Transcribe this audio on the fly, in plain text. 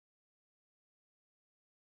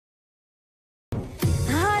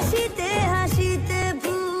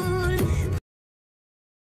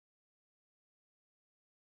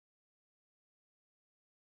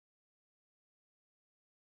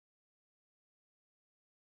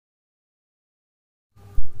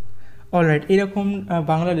Alright, এরকম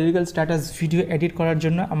Bangla lyrical status video edit করার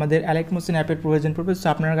জন্য আমাদের অ্যালাইট মোশন অ্যাপের প্রয়োজন পড়বে। সো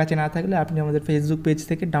আপনার কাছে না থাকলে আপনি আমাদের ফেসবুক পেজ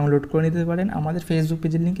থেকে ডাউনলোড করে নিতে পারেন। আমাদের ফেসবুক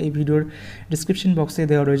পেজের লিঙ্ক এই ভিডিওর ডিসক্রিপশন বক্সে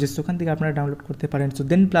দেওয়া রয়েছে, সো ওখান থেকে আপনারা ডাউনলোড করতে পারেন। সো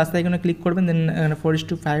দেন প্লাস আইকনে ক্লিক করবেন, দেন এখানে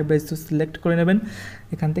 4:5 সিলেক্ট করে নেবেন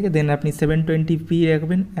এখান থেকে। দেন আপনি 720p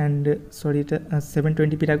রাখবেন অ্যান্ড এটা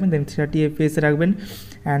 720p রাখবেন, দেন 30 fps রাখবেন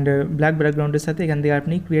অ্যান্ড ব্ল্যাক ব্যাকগ্রাউন্ডের সাথে এখান থেকে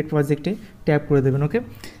আপনি ক্রিয়েট প্রজেক্টে ট্যাপ করে দেবেন। ওকে,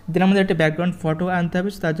 দেন আমাদের একটা ব্যাকগ্রাউন্ড ফটো আনতে হবে।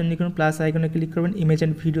 তার জন্য কোনো প্লাস আইকনে ক্লিক করবেন, ইমেজ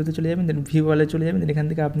অ্যান্ড ভিডিওতে চলে যাবেন, দেন ভিউ ওয়ালে চলে যাবেন। দেন এখান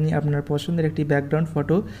থেকে আপনি আপনার পছন্দের একটি ব্যাকগ্রাউন্ড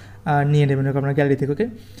ফটো নিয়ে নেবেন আপনার গ্যালারি থেকে। ওকে,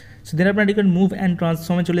 সো দেন আপনার এখানে মুভ অ্যান্ড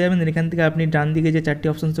ট্রান্সফর্মে চলে যাবেন। দেন এখান থেকে আপনি ডান দিকে যে 4টি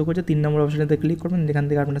অপশন শো করছে 3 নম্বর অপশানেতে ক্লিক করবেন, এখান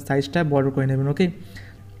থেকে আপনার সাইজটা বড় করে নেবেন। ওকে,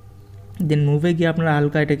 দেন মুভে গিয়ে আপনারা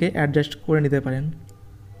হালকা এটাকে অ্যাডজাস্ট করে নিতে পারেন।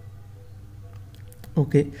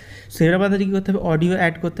 ওকে, সো এবার আমাদের কী করতে হবে, অডিও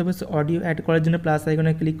অ্যাড করতে হবে। সো অডিও অ্যাড করার জন্য প্লাস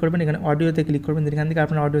আইকনে ক্লিক করবেন, এখানে অডিওতে ক্লিক করবেন। এখান থেকে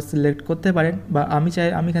আপনার অডিও সিলেক্ট করতে পারেন, বা আমি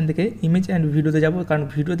এখান থেকে ইমেজ অ্যান্ড ভিডিওতে যাবো, কারণ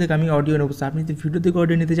ভিডিও থেকে আমি অডিও নেবো। সো আপনি যদি ভিডিও থেকে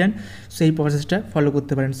অডিও নিতে চান সেই প্রসেসটা ফলো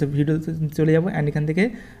করতে পারেন। সো ভিডিওতে চলে যাবো অ্যান্ড এখান থেকে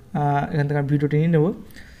আমি ভিডিওটা নিয়ে নেবো।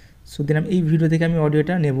 সো দেন আমি এই ভিডিও থেকে আমি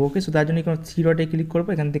অডিওটা নেবো। ওকে, সো তার জন্য কোনো থ্রি ডটে ক্লিক করবো,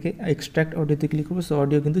 এখান থেকে এক্সট্রাক্ট অডিওতে ক্লিক করবো। সো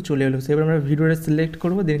অডিও কিন্তু চলে এলো। সো এবার আমরা ভিডিওটা সিলেক্ট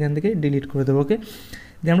করবো, দেন এখান থেকে ডিলিট করে দেবো। ওকে,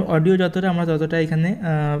 দেন আমরা অডিও আমরা ততটা এখানে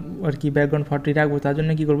আর কি ব্যাকগ্রাউন্ড ফটোটি রাখবো। তার জন্য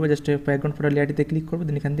কী করবো, জাস্ট ব্যাকগ্রাউন্ড ফটো লেয়ারটিতে ক্লিক করবো,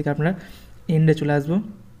 দেন এখান থেকে আপনারা এন্ডে চলে আসবো।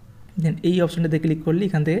 দেন এই অপশানটাতে ক্লিক করলে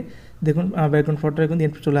এখান থেকে দেখুন ব্যাকগ্রাউন্ড ফটোটা কিন্তু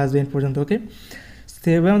এন্ড চলে আসবে এন্ড পর্যন্ত। ওকে,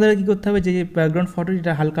 সেভাবে আমাদের কী করতে হবে, যে ব্যাকগ্রাউন্ড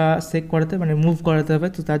ফটোটা হালকা সেক করাতে মানে মুভ করাতে হবে।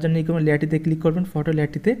 তো তার জন্য এই লেয়ারটিতে ক্লিক করবেন, ফটো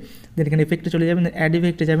লেয়ারটিতে, দেন এখানে এফেক্টে চলে যাবেন, অ্যাড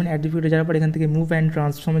ইফেক্টে যাবেন। অ্যাড ইফেক্টে যাওয়ার পর এখান থেকে মুভ অ্যান্ড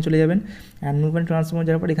ট্রান্সফর্মে চলে যাবেন, অ্যান্ড মুভ অ্যান্ড ট্রান্সফর্মে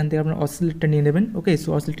যাওয়ার পর এখান থেকে আপনার অসিলেটটা নিয়ে নেবেন। ওকে, সো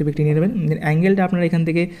অসিলেট ইফেক্টে নিয়ে নেবেন। দেন অ্যাঙ্গেলটা আপনারা এখান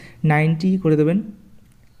থেকে 90 করে দেবেন।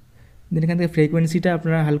 দেন এখান থেকে ফ্রিকোয়েন্সিটা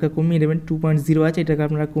আপনারা হালকা কমিয়ে নেবেন, 2.0 আছে এটাকে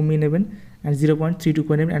আপনারা কমিয়ে নেবেন, অ্যান্ড 0.32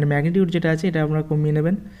 করে নেবেন। অ্যান্ড ম্যাগনিটিউড যেটা আছে এটা আপনারা কমিয়ে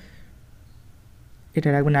নেবেন, এটা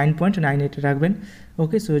রাখবেন 9.98 রাখবেন।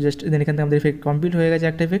 ওকে, সো জাস্ট দেন এখান থেকে আমাদের এফেক্ট কমপ্লিট হয়ে গেছে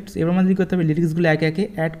একটা এফেক্ট। এবার আমাদের কী করতে হবে, লিরিক্সগুলো একে একে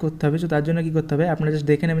অ্যাড করতে হবে। সো তার জন্য কী করতে হবে, আপনারা জাস্ট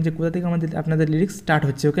দেখে নেবেন যে কোথা থেকে আপনাদের লিরিক্স স্টার্ট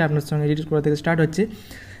হচ্ছে। ওকে, আপনার সঙ্গে এডিট কোথা থেকে স্টার্ট হচ্ছে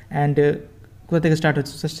অ্যান্ড কোথা থেকে স্টার্ট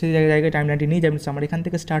হচ্ছে, সেই জায়গায় টাইমলাইনটি নিয়ে যাবেন। আমার এখান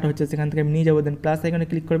থেকে স্টার্ট হচ্ছে, সেখান থেকে আমি নিয়ে যাবো। দেন প্লাস আইকনে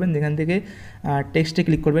ক্লিক করবেন, এখান থেকে টেক্সটে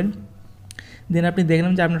ক্লিক করবেন। দেন আপনি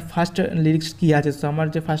দেখলাম যে আপনার ফার্স্ট লিরিক্স কী আছে। সো আমার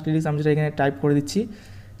যে ফার্স্ট লিরিক্স আমি যেটা এখানে টাইপ করে দিচ্ছি।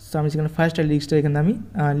 সো আমি সেখানে ফার্স্ট লিরিক্সটা এখানে আমি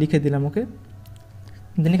লিখে দিলাম। ওকে,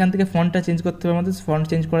 দেন এখান থেকে ফন্টটা চেঞ্জ করতে হবে আমাদের। ফন্ট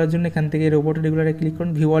চেঞ্জ করার জন্য এখান থেকে রোবট রেগুলারে ক্লিক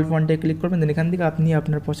করুন, ভিউ অল ফন্টে ক্লিক করবেন। দেন এখান থেকে আপনি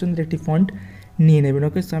আপনার পছন্দের একটি ফন্ট নিয়ে নেবেন।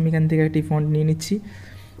 ওকে, সো আমি এখান থেকে একটি ফন্ট নিয়ে নিচ্ছি।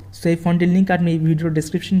 সো এই ফন্টের লিঙ্ক আপনি এই ভিডিওর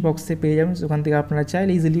ডিসক্রিপশন বক্সে পেয়ে যাবেন। ওখান থেকে আপনারা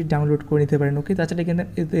চাইলে ইজিলি ডাউনলোড করে নিতে পারেন। ওকে, তাছাড়া এখানে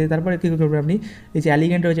তারপরে কী করবেন, আপনি এই যে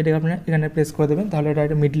অ্যালিগেন্ট রয়েছে এটাকে আপনার এখানে প্রেস করে দেবেন, তাহলে এটা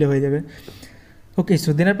একটা মিডলে হয়ে যাবে। ওকে, সো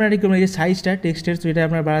দেন আপনারা কী করবেন, এই যে সাইজটা টেক্সটের, সো এটা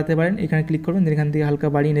আপনারা বাড়াতে পারেন, এখানে ক্লিক করবেন। দেন এখান থেকে হালকা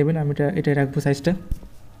বাড়িয়ে নেবেন, আমি এটাই রাখবো সাইজটা।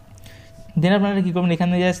 দেন আপনারা কী করবেন,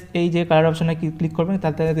 এখানে জাস্ট এই যে কালার অপশানে ক্লিক করবেন,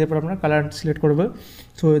 তারপর আপনারা কালার সিলেক্ট করবে।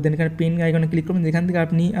 সো দেন এখানে পেন আইকনে ক্লিক করবেন, এখান থেকে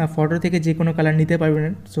আপনি ফটো থেকে যে কোনো কালার নিতে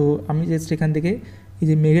পারবেন। সো আমি জাস্ট এখান থেকে এই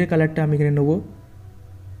যে মেঘের কালারটা আমি এখানে নেবো।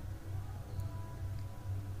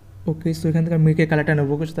 ওকে, সো এখান থেকে মেঘের কালারটা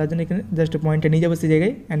নেবো। সো তার জন্য এখানে জাস্ট পয়েন্টটা নিয়ে যাবো সেই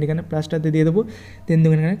জায়গায়, অ্যান্ড এখানে প্লাসটাতে দিয়ে দেবো। দেন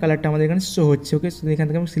দেখুন এখানে কালারটা আমাদের এখানে শো হচ্ছে। ওকে, সো এখান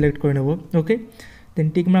থেকে আমি সিলেক্ট করে নেবো। ওকে, দেন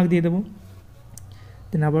টিক মার্ক দিয়ে দেবো।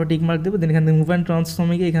 দেন আবার টিক মার্ক দেবো। দেন এখান থেকে মুভ অ্যান্ড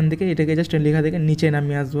ট্রান্সফর্মে গিয়ে এখান থেকে এটাকে জাস্ট লেখা থেকে নিচে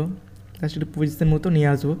নামিয়ে আসবো, জাস্ট একটু পজিশন মতো নিয়ে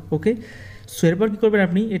আসবো। ওকে, সো এরপর কী করবেন,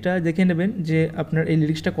 আপনি এটা দেখে নেবেন যে আপনার এই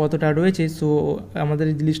লিরিক্সটা কতটা রয়েছে। সো আমাদের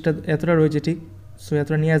এই লিরিক্সটা এতটা রয়েছে, ঠিক। সো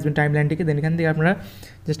এতটা নিয়ে আসবেন টাইম লাইনটিকে। দেন এখান থেকে আপনারা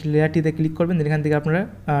জাস্ট লেয়ারটিতে ক্লিক করবেন, দেন এখান থেকে আপনারা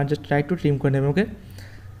জাস্ট রাইট টু ট্রিম করে নেবেন। ওকে,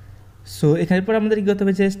 সো এখানের পর আমাদের কী করতে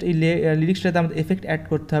হবে, জাস্ট এই লিরিক্সটাতে আমাদের এফেক্ট অ্যাড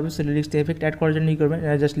করতে হবে। সো লিরিক্সটা এফেক্ট অ্যাড করার জন্য কী করবেন,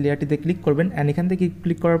 জাস্ট লেয়ারটিতে ক্লিক করবেন, অ্যান্ড এখান থেকে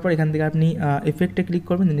ক্লিক করার পর এখান থেকে আপনি এফেক্টে ক্লিক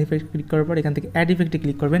করবেন। দেন এফেক্ট ক্লিক করার পর এখান থেকে অ্যাড ইফেক্টে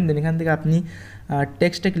ক্লিক করবেন। দেন এখান থেকে আপনি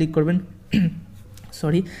টেক্সটে ক্লিক করবেন।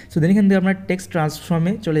 সো দেন এখান থেকে আপনার টেক্সট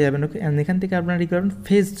ট্রান্সফর্মে চলে যাবেন। ওকে, অ্যান্ড এখান থেকে আপনারা কী করবেন,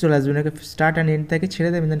 ফেজ চলে আসবেন। ওকে, স্টার্ট অ্যান্ড এন্ড থেকে ছেড়ে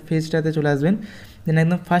দেবেন, দেন ফেজটাতে চলে আসবেন। দেন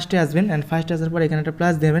একদম ফার্স্টে আসবেন, অ্যান্ড ফার্স্টে আসার পর এখানে একটা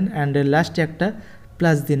প্লাস দেবেন, অ্যান্ড লাস্টে একটা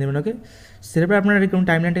প্লাস দিয়ে নেবেন। ওকে, সেটারপর আপনারা এরকম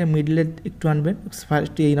টাইমলাইনটাকে মিডলে একটু আনবেন,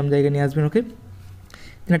 ফার্স্ট এইরকম জায়গায় নিয়ে আসবেন। ওকে,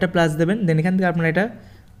 দেন একটা প্লাস দেবেন। দেন এখান থেকে আপনারা এটা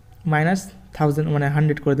 -1000 মানে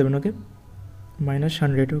 100 করে দেবেন। ওকে,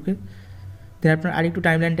 -100। ওকে, দেন আপনারা আরেকটু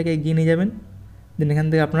টাইমলাইনটাকে এগিয়ে নিয়ে যাবেন। দেন এখান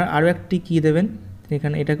থেকে আপনারা আরও একটি কী দেবেন,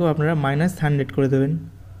 এখানে এটাকেও আপনারা -100 করে দেবেন।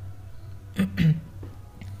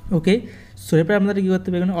 ওকে, সো এরপর আপনারা কী করতে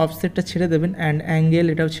হবে, এখানে অফসেটটা ছেড়ে দেবেন, অ্যান্ড অ্যাঙ্গেল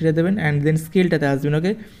এটাও ছেড়ে দেবেন, অ্যান্ড দেন স্কেলটাতে আসবেন।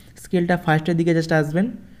 ওকে, স্কেলটা ফার্স্টের দিকে জাস্ট আসবেন,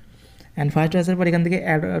 অ্যান্ড ফার্স্টে আসার পর এখান থেকে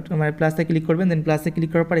মানে প্লাসে ক্লিক করবেন। দেন প্লাসে ক্লিক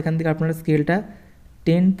করার পর এখান থেকে আপনারা স্কেলটা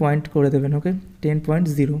 10 পয়েন্ট করে দেবেন। ওকে,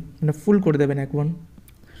 10.0 মানে ফুল করে দেবেন একবার।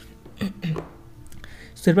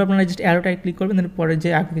 সো এরপর আপনারা জাস্ট অ্যারোটায় ক্লিক করবেন, দেন পরের যে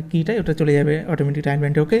আগে কিটা ওটা চলে যাবে অটোমেটিক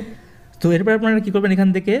টাইমলাইনটা। ওকে, তো এরপর আপনারা কী করবেন, এখান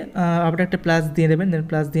থেকে আপনারা একটা প্লাস দিয়ে নেবেন, দেন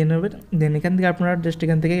প্লাস দিয়ে নেবেন, দেন এখান থেকে আপনারা জাস্ট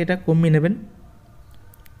এখান থেকে এটা কমিয়ে নেবেন,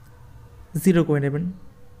 0 করে নেবেন।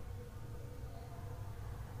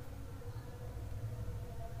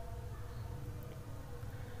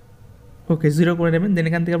 ওকে, 0 করে নেবেন, দেন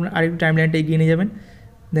এখান থেকে আপনার আরেকটু টাইমলাইনটা এগিয়ে নিয়ে যাবেন,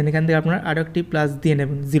 দেন এখান থেকে আপনারা আরও একটি প্লাস দিয়ে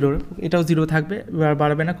নেবেন 0, এটাও 0 থাকবে,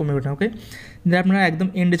 বাড়বে না কমে না। ওকে, দেন আপনারা একদম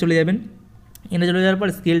এন্ডে চলে যাবেন, এন্ডে চলে যাওয়ার পর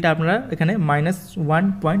স্কেলটা আপনারা এখানে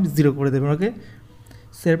 -1.0 করে দেবেন। ওকে,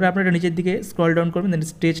 সেরপর আপনারা নিচের দিকে স্ক্রল ডাউন করবেন, দেন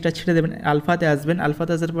স্টেজটা ছেড়ে দেবেন, আলফাতে আসবেন,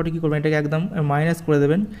 আলফাতে আসার পরে কী করবেন, এটাকে একদম মাইনাস করে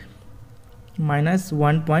দেবেন,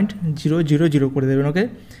 -1.000 করে দেবেন। ওকে,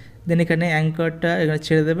 দেন এখানে অ্যাঙ্কারটা এখানে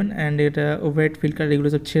ছেড়ে দেবেন, অ্যান্ড এটা ওভারহেড ফিল্টার এগুলো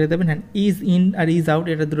সব ছেড়ে দেবেন, and is in R is out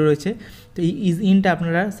এটা দুটো রয়েছে। তো এই ইজ ইনটা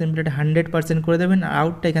আপনারা সিম্পলি এটা 100% করে দেবেন,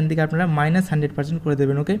 আউটটা এখান থেকে আপনারা -100% করে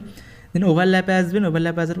দেবেন। ওকে, দেন ওভারল্যাপে আসবেন,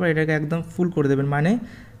 ওভারল্যাপে আসার পর এটাকে একদম ফুল করে দেবেন, মানে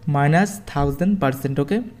 -1000%।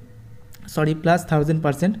 ওকে, সরি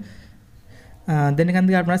 +1000%। দেন এখান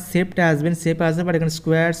থেকে আপনারা শেপটা আসবেন, শেপে আসার পর এখানে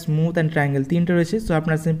স্কোয়ার, স্মুথ অ্যান্ড ট্রায়াঙ্গেল তিনটে রয়েছে। সো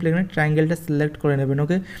আপনারা সিম্পলি এখানে ট্রায়াঙ্গেলটা সিলেক্ট করে নেবেন।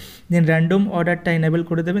 ওকে, দেন র্যান্ডম অর্ডারটা এনেবল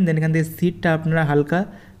করে দেবেন, দেন এখান থেকে সিটটা আপনারা হালকা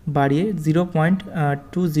বাড়িয়ে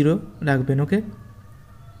 0.20 রাখবেন। ওকে,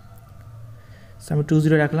 সো আমি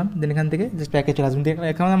 20 রাখলাম, দেন এখান থেকে জাস্ট প্যাকে চলে আসবেন।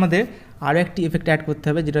 এখন আমাদের আরও একটি এফেক্ট অ্যাড করতে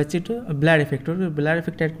হবে, যেটা হচ্ছে একটু ব্লার এফেক্ট। ওকে, ব্লার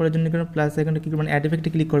এফেক্ট অ্যাড করার জন্য এখানে প্লাস এখানে কী করবেন, অ্যাড এফেক্টে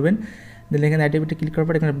ক্লিক করবেন, দেন এখানে অ্যাড এফেক্টে ক্লিক করার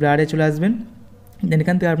পর এখানে ব্লারে চলে আসবেন, দেন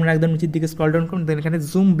এখান থেকে আপনারা একদম নিচের দিকে স্ক্রল ডাউন করুন, দেন এখানে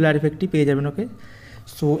জুম ব্লার এফেক্টটি পেয়ে যাবেন। ওকে,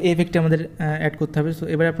 সো এই এফেক্টটি আমাদের অ্যাড করতে হবে। সো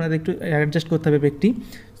এবার আপনাদের একটু অ্যাডজাস্ট করতে হবে এফেক্টটি।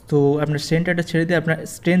 তো আপনার সেন্টারটা ছেড়ে দিয়ে আপনার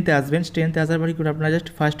স্ট্রেন্থে আসবেন, স্ট্রেন্থে আসার পরে কি আপনারা জাস্ট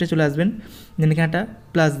ফার্স্টে চলে আসবেন, দেন এখানে একটা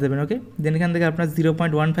প্লাস দেবেন। ওকে, দেন এখান থেকে আপনার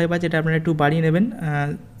 0.15 আছে, এটা আপনারা একটু বাড়িয়ে নেবেন,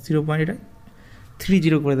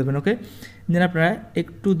 0.30 করে দেবেন। ওকে, দেন আপনারা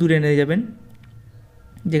একটু দূরে নিয়ে যাবেন,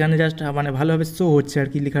 যেখানে জাস্ট মানে ভালোভাবে শো হচ্ছে আর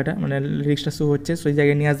কি, লেখাটা মানে লিরিক্সটা শো হচ্ছে, সেই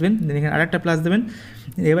জায়গায় নিয়ে আসবেন, দেন এখানে আরেকটা প্লাস দেবেন,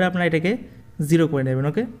 এবার আপনারা এটাকে 0 করে নেবেন।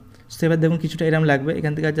 ওকে, সো এবার দেখুন কিছুটা এরকম লাগবে,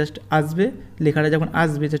 এখান থেকে জাস্ট আসবে, লেখাটা যখন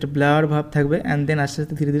আসবে জাস্ট ব্লার ভাব থাকবে, অ্যান্ড দেন আস্তে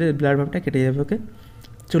আস্তে ধীরে ধীরে ব্লার ভাবটা কেটে যাবে। ওকে,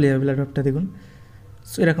 চলে যাবে ব্লার ভাবটা, দেখুন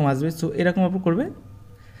সো এরকম আসবে। সো এরকম আপনার করবে।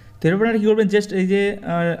 তো এরপর আপনারা কী করবেন, জাস্ট এই যে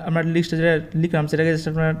আমরা লিস্টটা যেটা লিখলাম সেটাকে জাস্ট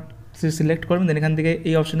আপনারা সিলেক্ট করবেন, দেন এখান থেকে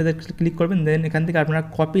এই অপশানটাতে ক্লিক করবেন, দেন এখান থেকে আপনারা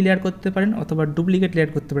কপি লেয়ার করতে পারেন অথবা ডুপ্লিকেট লেয়ার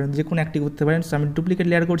করতে পারেন, যে কোনো একটি করতে পারেন। সো আমি ডুপ্লিকেট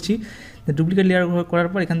লেয়ার করছি, ডুপ্লিকেট লেয়ার করার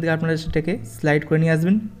পর এখান থেকে আপনারা সেটাকে স্লাইড করে নিয়ে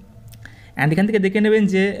আসবেন, অ্যান্ড এখান থেকে দেখে নেবেন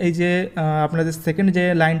যে এই যে আপনাদের সেকেন্ড যে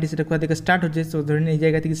লাইনটি সেটা কোথা থেকে স্টার্ট হচ্ছে। সো ধরেন এই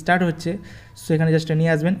জায়গা থেকে স্টার্ট হচ্ছে, সো এখানে জাস্ট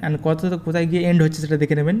নিয়ে আসবেন, অ্যান্ড কোথায় গিয়ে এন্ড হচ্ছে সেটা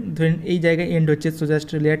দেখে নেবেন। ধরেন এই জায়গায় এন্ড হচ্ছে, সো জাস্ট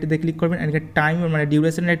লেয়ারটিতে ক্লিক করবেন, অ্যান্ড এখানে টাইম মানে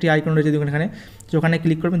ডিউরেশনের একটি আইকন রয়েছে দেখুন এখানে, তো ওখানে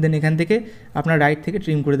ক্লিক করবেন, দেন এখান থেকে আপনার রাইট থেকে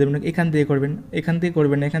ট্রিম করে দেবেন, এখান থেকে করবেন, এখান থেকে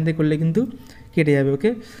করবেন না, এখান থেকে করলে কিন্তু কেটে যাবে।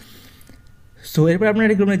 ওকে, সো এরপর আপনারা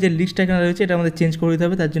কী করবেন, যে লিস্টটা এখানে রয়েছে এটা আমাদের চেঞ্জ করে দিতে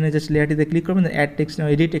হবে, তার জন্য জাস্ট লেয়ারটিতে ক্লিক করবেন, অ্যাড টেক্সট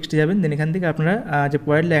এডিট টেক্সটে যাবেন, দেন এখান থেকে আপনারা যে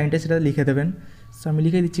পরের লাইনটা সেটা লিখে দেবেন। সো আমি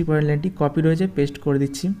লিখে দিচ্ছি, পরের লাইনটি কপি রয়েছে, পেস্ট করে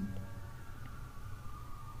দিচ্ছি।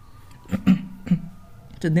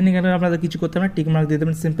 তো দেন এখানে আপনাদের কিছু করতে হবে না, টিক মার্ক দিয়ে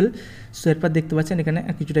দেবেন সিম্পল। সো এরপর দেখতে পাচ্ছেন এখানে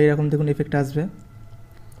কিছুটা এরকম দেখুন এফেক্ট আসবে,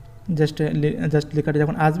 জাস্ট লেখাটা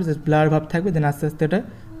যখন আসবে জাস্ট ব্লার ভাব থাকবে, দেন আস্তে আস্তে এটা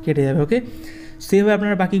কেটে যাবে। ওকে, সেভাবে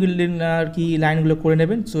আপনারা বাকিগুলো আর কি লাইনগুলো করে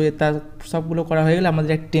নেবেন। সো তার সবগুলো করা হয়ে গেলে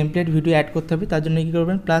আমাদের এক টেমপ্লেট ভিডিও অ্যাড করতে হবে, তার জন্য কী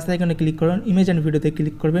করবেন, প্লাস আইকনে ক্লিক করবেন, ইমেজ অ্যান্ড ভিডিওতে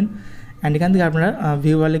ক্লিক করবেন, অ্যান্ড এখান থেকে আপনারা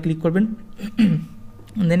ভিউ ওয়ালে ক্লিক করবেন,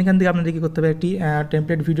 দেন এখান থেকে আপনাদের কী করতে হবে, একটি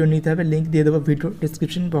টেমপ্লেট ভিডিও নিতে হবে, লিঙ্ক দিয়ে দেবো ভিডিও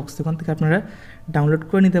ডিসক্রিপশন বক্স, ওখান থেকে আপনারা ডাউনলোড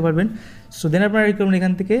করে নিতে পারবেন। সো দেন আপনারা কী করবেন,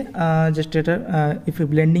 এখান থেকে জাস্ট এটা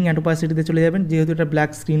ব্লেন্ডিং অ্যান্ড ওপাসিটিতে চলে যাবেন, যেহেতু এটা ব্ল্যাক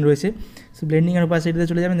স্ক্রিন রয়েছে। সো ব্লেন্ডিং অ্যান্ড ওপাসিটিতে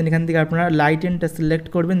চলে যাবেন, দেন এখান থেকে আপনারা লাইট এন্ডটা সিলেক্ট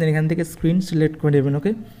করবেন, দেন এখান থেকে স্ক্রিন সিলেক্ট করে নেবেন।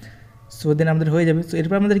 ওকে, সো দেন আমাদের হয়ে যাবে। সো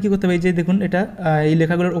এরপর আমাদের কী করতে হবে, এই যে দেখুন এটা এই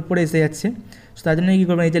লেখাগুলোর উপরে এসে যাচ্ছে। সো তার জন্য কী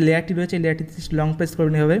করবেন, এই যে লেয়ারটি রয়েছে এই লেয়ারটিতে লং প্রেস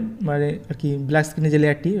করবেন হবে, মানে আর কি ব্ল্যাক স্ক্রিনে যে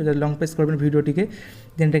লেয়ারটি ওটা লং প্রেস করবেন ভিডিওটিকে,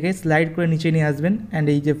 দেন এটাকে স্লাইড করে নিচে নিয়ে আসবেন, অ্যান্ড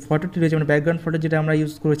এই যে ফটোটি রয়েছে মানে ব্যাকগ্রাউন্ড ফটো যেটা আমরা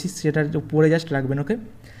ইউজ করেছি সেটার উপরে জাস্ট রাখবেন। ওকে,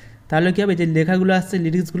 তাহলে কী হবে, যে লেখাগুলো আসছে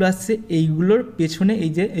লিরিক্সগুলো আসছে এইগুলোর পেছনে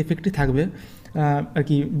এই যে এফেক্টটি থাকবে আর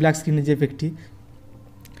কি ব্ল্যাক স্ক্রিনের যে এফেক্টটি।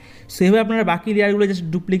 সেভাবে আপনারা বাকি লেয়ারগুলো জাস্ট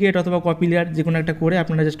ডুপ্লিকেট অথবা কপি লেয়ার যে কোনো একটা করে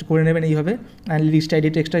আপনারা জাস্ট করে নেবেন এইভাবে, অ্যান্ড লিস্টটা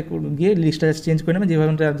এডিট এক্সট্রা গিয়ে লিস্টটা জাস্ট চেঞ্জ করে নেবেন,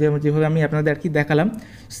 যেভাবে আমি আপনাদের আর কি দেখালাম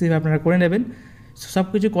সেভাবে আপনারা করে নেবেন। সব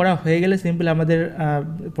কিছু করা হয়ে গেলে সিম্পল আমাদের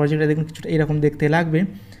প্রজেক্টটা দেখুন কিছুটা এরকম দেখতে লাগবে।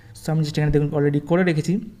 সো আমি জাস্ট এখানে দেখুন অলরেডি করে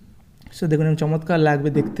রেখেছি। সো দেখুন চমৎকার লাগবে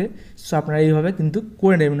দেখতে। সো আপনারা এইভাবে কিন্তু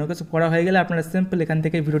করে নেবেন। ওকে, সো করা হয়ে গেলে আপনারা সিম্পল এখান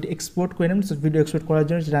থেকে ভিডিওটি এক্সপোর্ট করে নেবেন। সো ভিডিও এক্সপোর্ট করার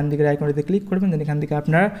জন্য ডান দিকের আইকনটিতে ক্লিক করবেন, দেন এখান থেকে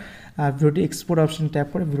আপনারা ভিডিওটি এক্সপোর্ট অপশন ট্যাপ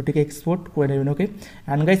করে ভিডিওটিকে এক্সপোর্ট করে নেবেন। ওকে,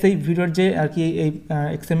 অ্যান্ড গাইস এই ভিডিওর যে আর কি এই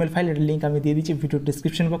XML ফাইল, এর লিঙ্ক আমি দিয়ে দিচ্ছি ভিডিওর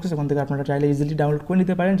ডিসক্রিপশন বক্সে, সেখান থেকে আপনারা চাইলে ইজিলি ডাউনলোড করে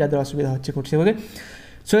নিতে পারেন যাদের অসুবিধা করছে। ওকে,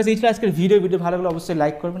 সো এই ছিল আজকের ভিডিও ভালো লাগলে অবশ্যই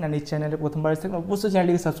লাইক করবেন, আর এই চ্যানেলে প্রথমবার থাকলে অবশ্যই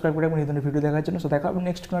চ্যানেলটিকে সাবস্ক্রাইব করে রাখবেন এই ধরনের ভিডিও দেখার জন্য। সো দেখা হবে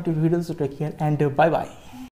নেক্সট কোনো একটা video. So take care and bye bye.